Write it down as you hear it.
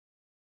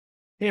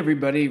Hey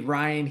everybody,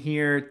 Ryan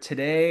here.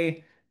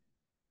 Today,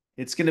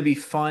 it's going to be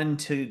fun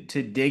to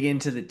dig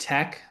into the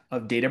tech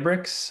of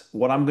Databricks.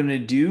 What I'm going to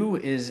do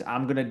is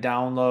I'm going to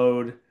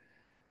download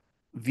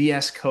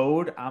VS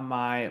Code on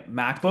my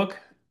MacBook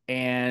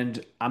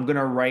and I'm going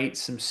to write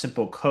some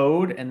simple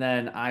code and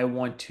then I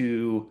want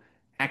to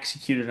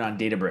execute it on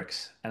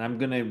Databricks. And I'm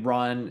going to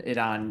run it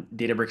on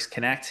Databricks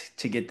Connect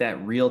to get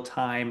that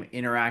real-time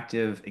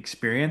interactive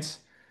experience.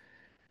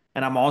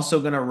 And I'm also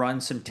going to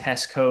run some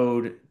test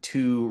code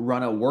to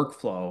run a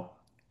workflow,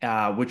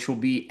 which will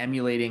be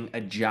emulating a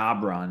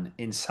job run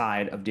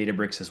inside of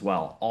Databricks as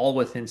well, all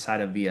with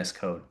inside of VS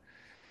Code.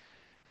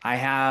 I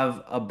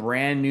have a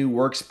brand new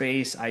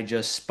workspace I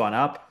just spun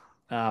up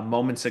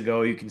moments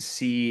ago. You can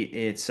see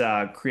it's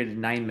created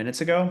 9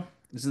 minutes ago.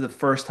 This is the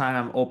first time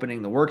I'm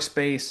opening the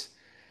workspace.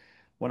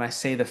 When I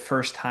say the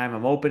first time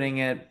I'm opening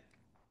it,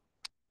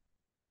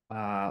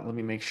 let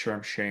me make sure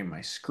I'm sharing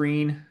my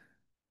screen.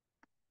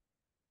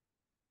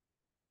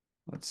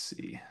 Let's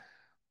see.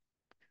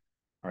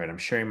 All right, I'm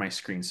sharing my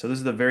screen. So this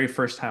is the very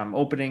first time I'm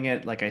opening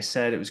it. Like I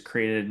said, it was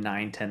created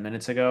 9, 10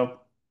 minutes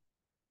ago.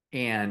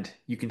 And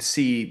you can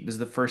see this is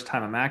the first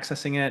time I'm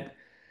accessing it.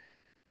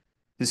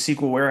 The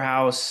SQL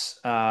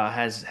Warehouse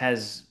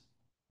has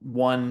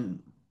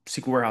one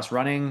SQL Warehouse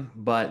running,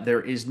 but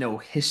there is no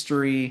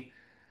history.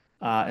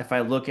 If I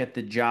look at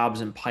the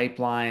jobs and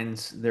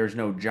pipelines, there's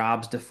no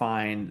jobs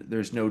defined.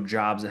 There's no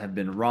jobs that have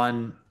been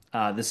run.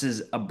 This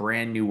is a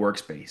brand new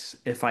workspace.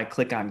 If I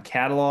click on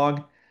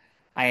catalog,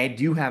 I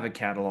do have a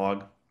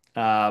catalog,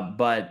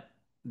 but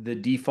the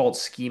default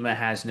schema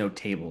has no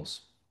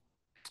tables.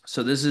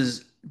 So this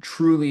is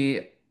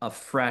truly a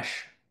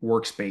fresh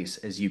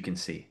workspace, as you can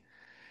see.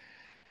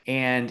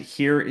 And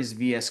here is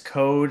VS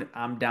Code.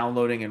 I'm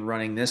downloading and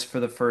running this for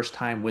the first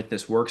time with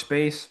this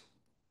workspace.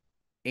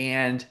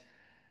 And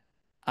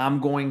I'm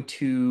going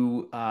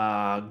to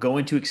go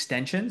into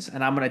extensions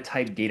and I'm going to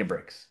type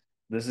Databricks.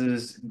 This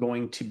is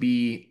going to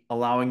be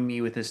allowing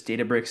me with this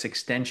Databricks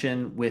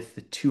extension with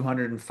the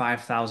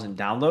 205,000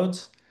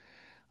 downloads.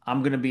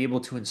 I'm going to be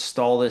able to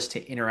install this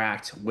to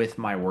interact with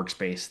my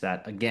workspace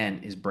that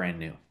again is brand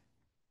new.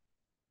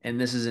 And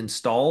this is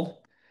installed.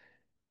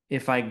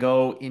 If I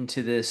go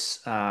into this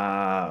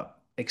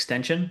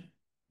extension,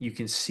 you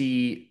can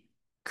see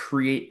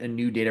create a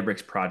new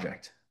Databricks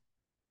project.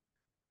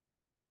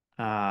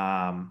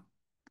 Um,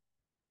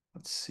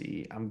 let's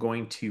see, I'm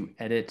going to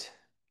edit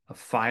a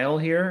file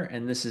here,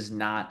 and this is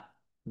not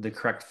the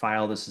correct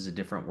file. This is a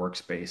different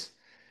workspace.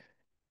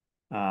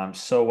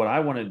 So what I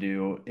want to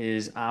do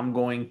is I'm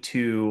going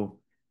to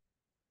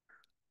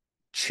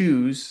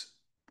choose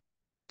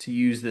to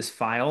use this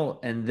file,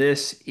 and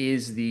this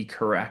is the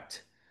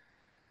correct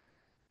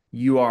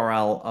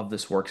URL of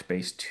this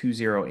workspace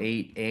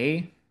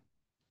 208A.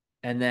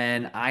 And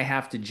then I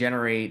have to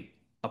generate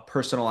a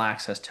personal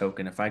access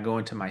token. If I go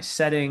into my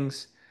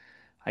settings,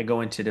 I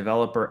go into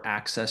developer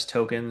access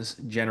tokens,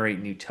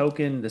 generate new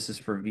token. This is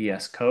for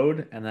VS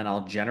Code, and then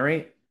I'll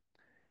generate.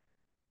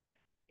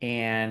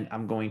 And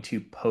I'm going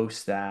to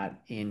post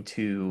that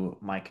into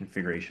my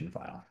configuration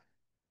file.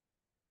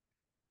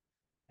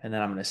 And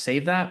then I'm going to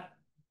save that.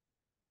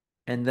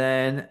 And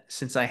then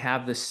since I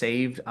have this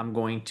saved, I'm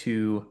going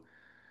to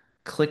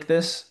click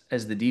this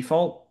as the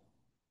default.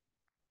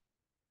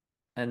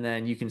 And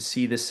then you can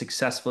see this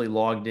successfully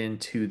logged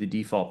into the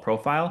default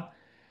profile.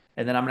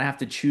 And then I'm gonna have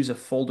to choose a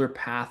folder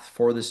path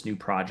for this new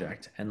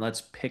project. And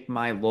let's pick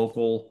my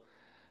local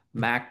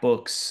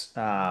MacBook's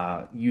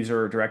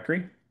user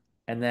directory.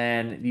 And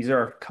then these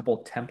are a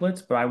couple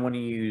templates, but I want to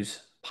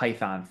use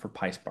Python for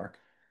PySpark.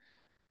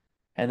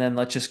 And then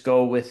let's just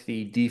go with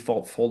the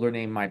default folder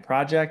name, my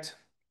project.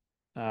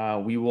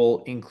 We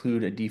will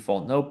include a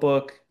default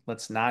notebook.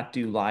 Let's not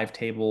do live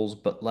tables,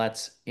 but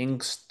let's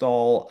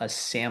install a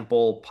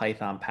sample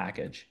Python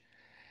package.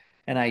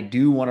 And I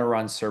do want to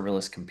run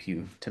serverless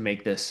compute to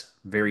make this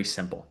very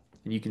simple.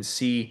 And you can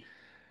see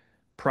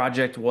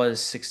project was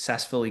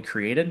successfully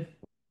created.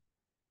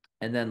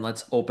 And then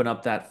let's open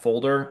up that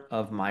folder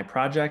of my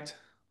project.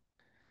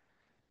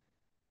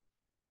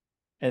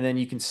 And then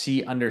you can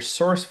see under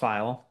source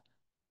file,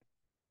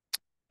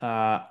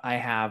 I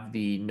have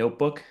the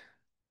notebook.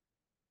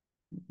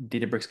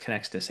 Databricks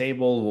Connect's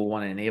disabled. We'll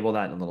want to enable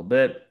that in a little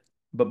bit.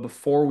 But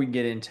before we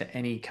get into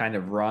any kind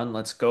of run,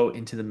 let's go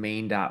into the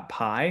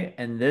main.py.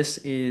 And this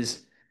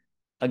is,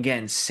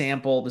 again,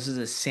 sample. This is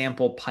a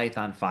sample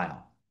Python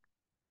file.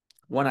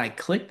 When I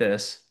click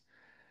this,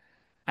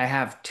 I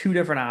have two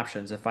different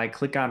options. If I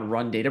click on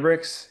Run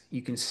Databricks,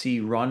 you can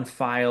see Run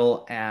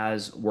File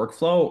as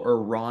Workflow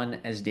or Run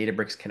as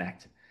Databricks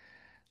Connect.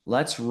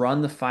 Let's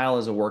run the file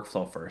as a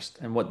workflow first.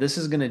 And what this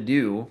is going to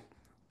do,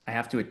 I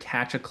have to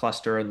attach a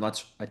cluster and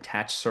let's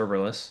attach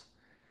serverless.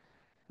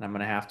 And I'm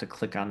going to have to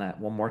click on that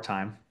one more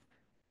time.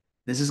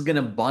 This is going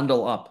to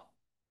bundle up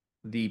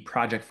the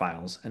project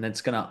files and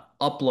it's going to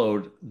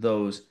upload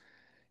those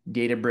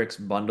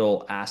Databricks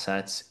bundle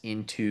assets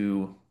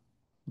into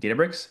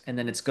Databricks, and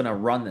then it's going to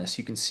run this.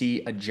 You can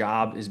see a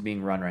job is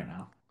being run right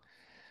now.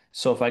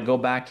 So if I go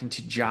back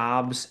into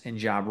jobs and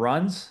job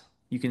runs,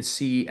 you can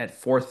see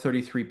at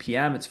 4:33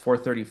 p.m., it's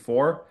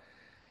 4:34.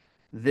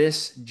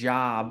 This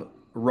job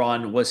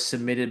run was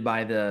submitted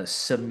by the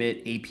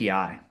submit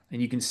API.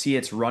 And you can see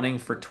it's running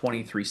for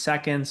 23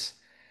 seconds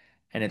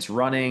and it's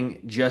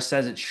running just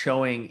as it's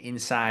showing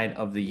inside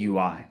of the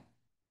UI.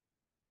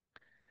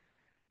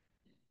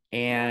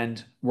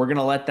 And we're going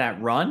to let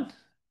that run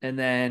and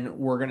then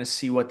we're going to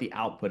see what the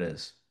output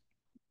is.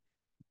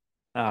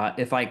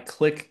 If I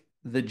click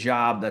the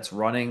job that's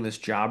running this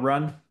job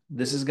run,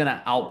 this is going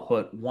to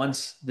output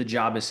once the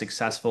job is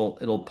successful,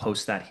 it'll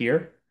post that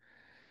here.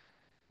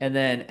 And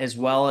then as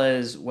well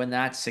as when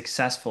that's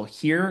successful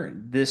here,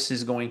 this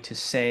is going to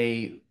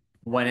say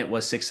when it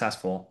was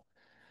successful.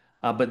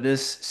 But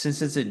this,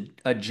 since it's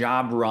a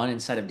job run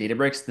inside of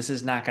Databricks, this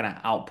is not going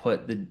to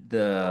output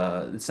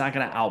it's not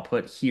going to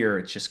output here.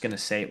 It's just going to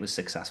say it was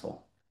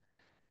successful.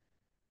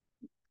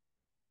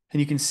 And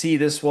you can see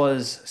this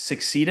was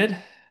succeeded.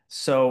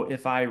 So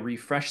if I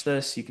refresh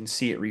this, you can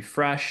see it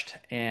refreshed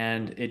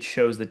and it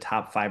shows the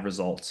top 5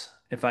 results.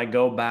 If I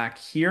go back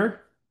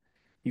here,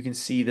 you can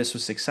see this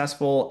was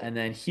successful. And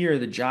then here,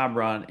 the job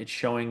run, it's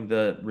showing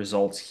the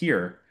results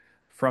here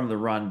from the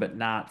run, but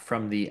not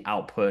from the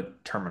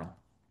output terminal.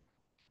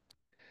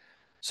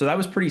 So that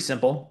was pretty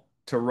simple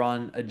to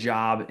run a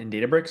job in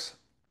Databricks.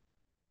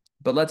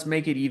 But let's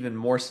make it even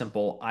more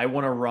simple. I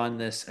want to run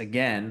this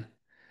again,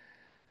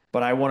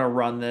 but I want to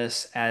run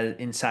this as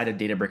inside of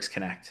Databricks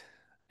Connect.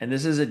 And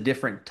this is a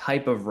different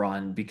type of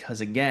run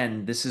because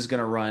again, this is going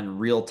to run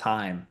real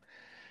time.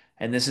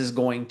 And this is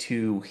going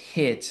to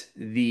hit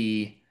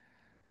the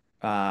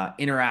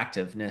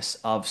interactiveness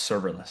of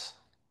serverless.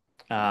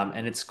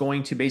 And it's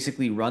going to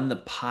basically run the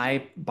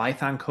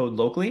Python code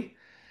locally,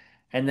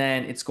 and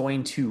then it's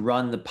going to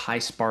run the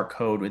PySpark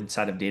code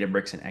inside of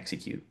Databricks and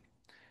execute.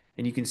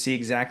 And you can see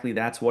exactly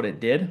that's what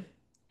it did.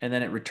 And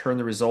then it returned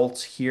the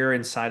results here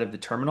inside of the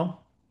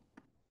terminal.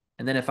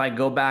 And then if I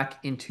go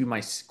back into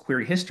my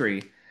query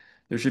history,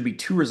 there should be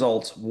 2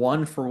 results,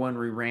 one for when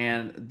we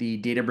ran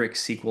the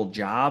Databricks SQL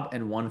job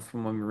and one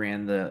from when we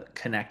ran the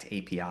Connect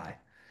API.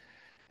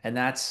 And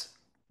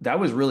that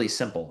was really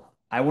simple.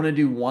 I want to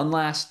do one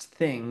last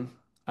thing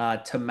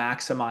to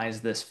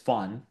maximize this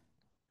fun.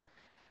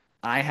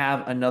 I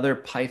have another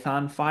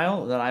Python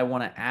file that I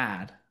want to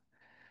add,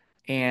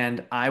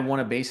 and I want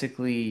to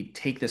basically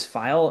take this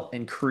file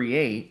and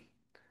create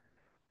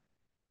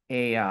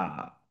a.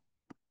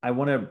 I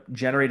want to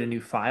generate a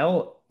new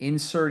file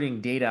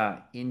inserting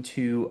data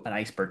into an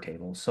iceberg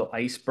table. So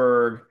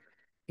iceberg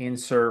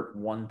insert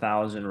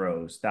 1000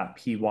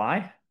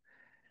 rows.py.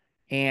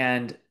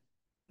 And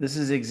this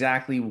is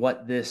exactly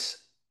what this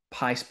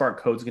PySpark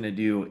code is going to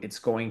do. It's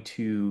going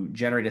to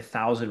generate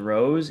 1,000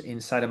 rows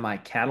inside of my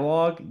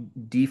catalog,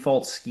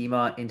 default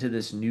schema into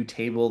this new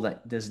table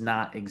that does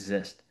not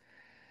exist.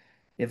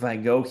 If I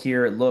go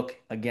here, look,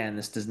 again,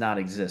 this does not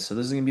exist. So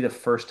this is going to be the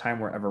first time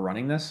we're ever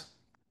running this.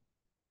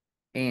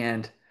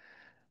 And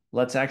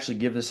let's actually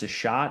give this a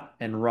shot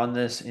and run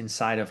this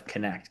inside of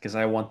Connect because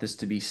I want this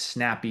to be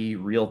snappy,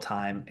 real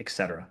time,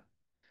 etc.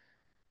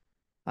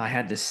 I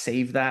had to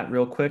save that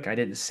real quick. I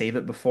didn't save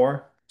it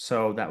before,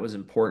 so that was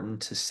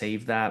important to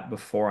save that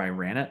before I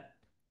ran it.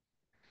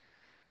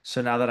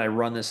 So now that I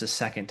run this a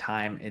second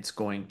time, it's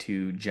going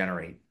to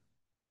generate.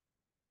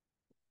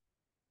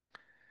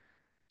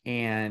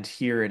 And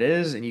here it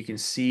is, and you can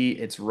see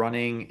it's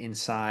running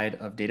inside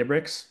of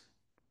Databricks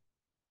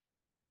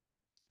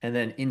and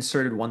then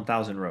inserted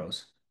 1,000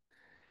 rows.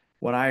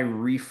 When I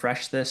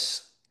refresh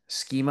this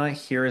schema,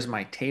 here is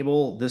my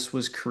table. This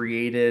was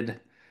created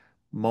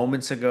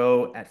moments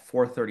ago at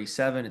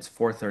 4:37. It's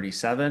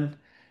 4:37.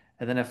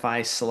 And then if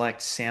I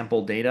select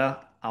sample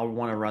data, I'll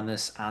want to run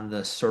this on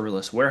the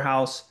serverless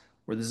warehouse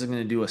where this is going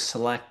to do a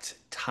select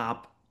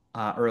top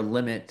or a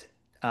limit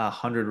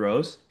 100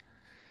 rows.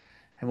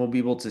 And we'll be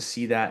able to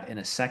see that in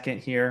a second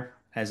here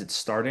as it's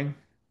starting.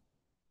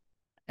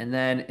 And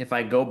then if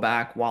I go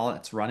back while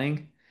it's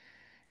running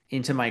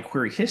into my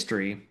query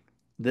history,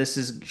 this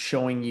is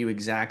showing you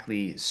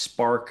exactly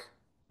Spark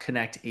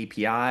Connect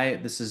API.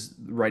 This is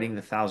writing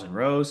the 1,000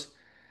 rows.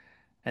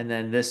 And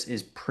then this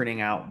is printing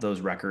out those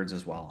records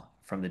as well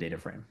from the data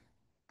frame.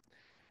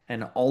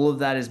 And all of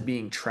that is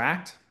being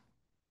tracked.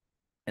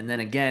 And then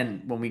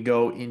again, when we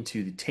go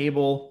into the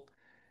table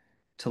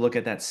to look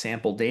at that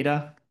sample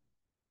data,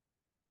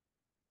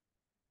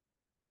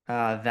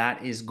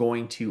 that is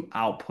going to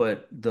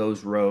output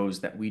those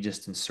rows that we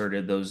just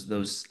inserted, those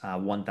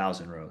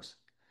 1,000 rows.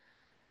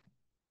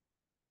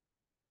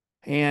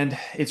 And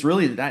it's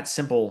really that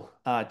simple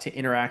to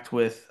interact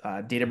with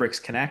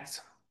Databricks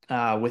Connect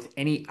with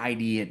any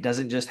ID. It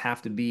doesn't just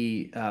have to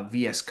be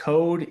VS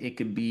Code. It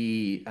could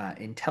be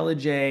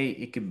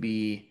IntelliJ. It could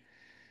be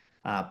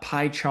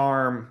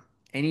PyCharm.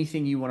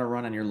 Anything you want to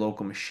run on your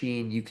local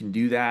machine, you can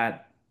do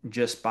that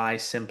just by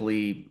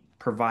simply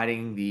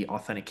providing the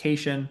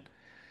authentication,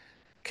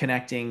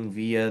 connecting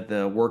via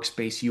the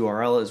workspace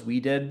URL as we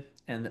did.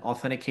 And the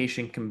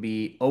authentication can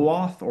be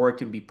OAuth or it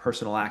can be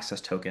personal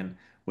access token,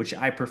 which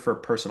I prefer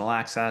personal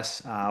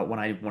access when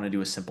I want to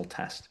do a simple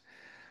test.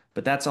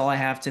 But that's all I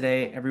have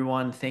today,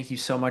 everyone. Thank you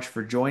so much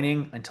for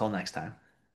joining. Until next time.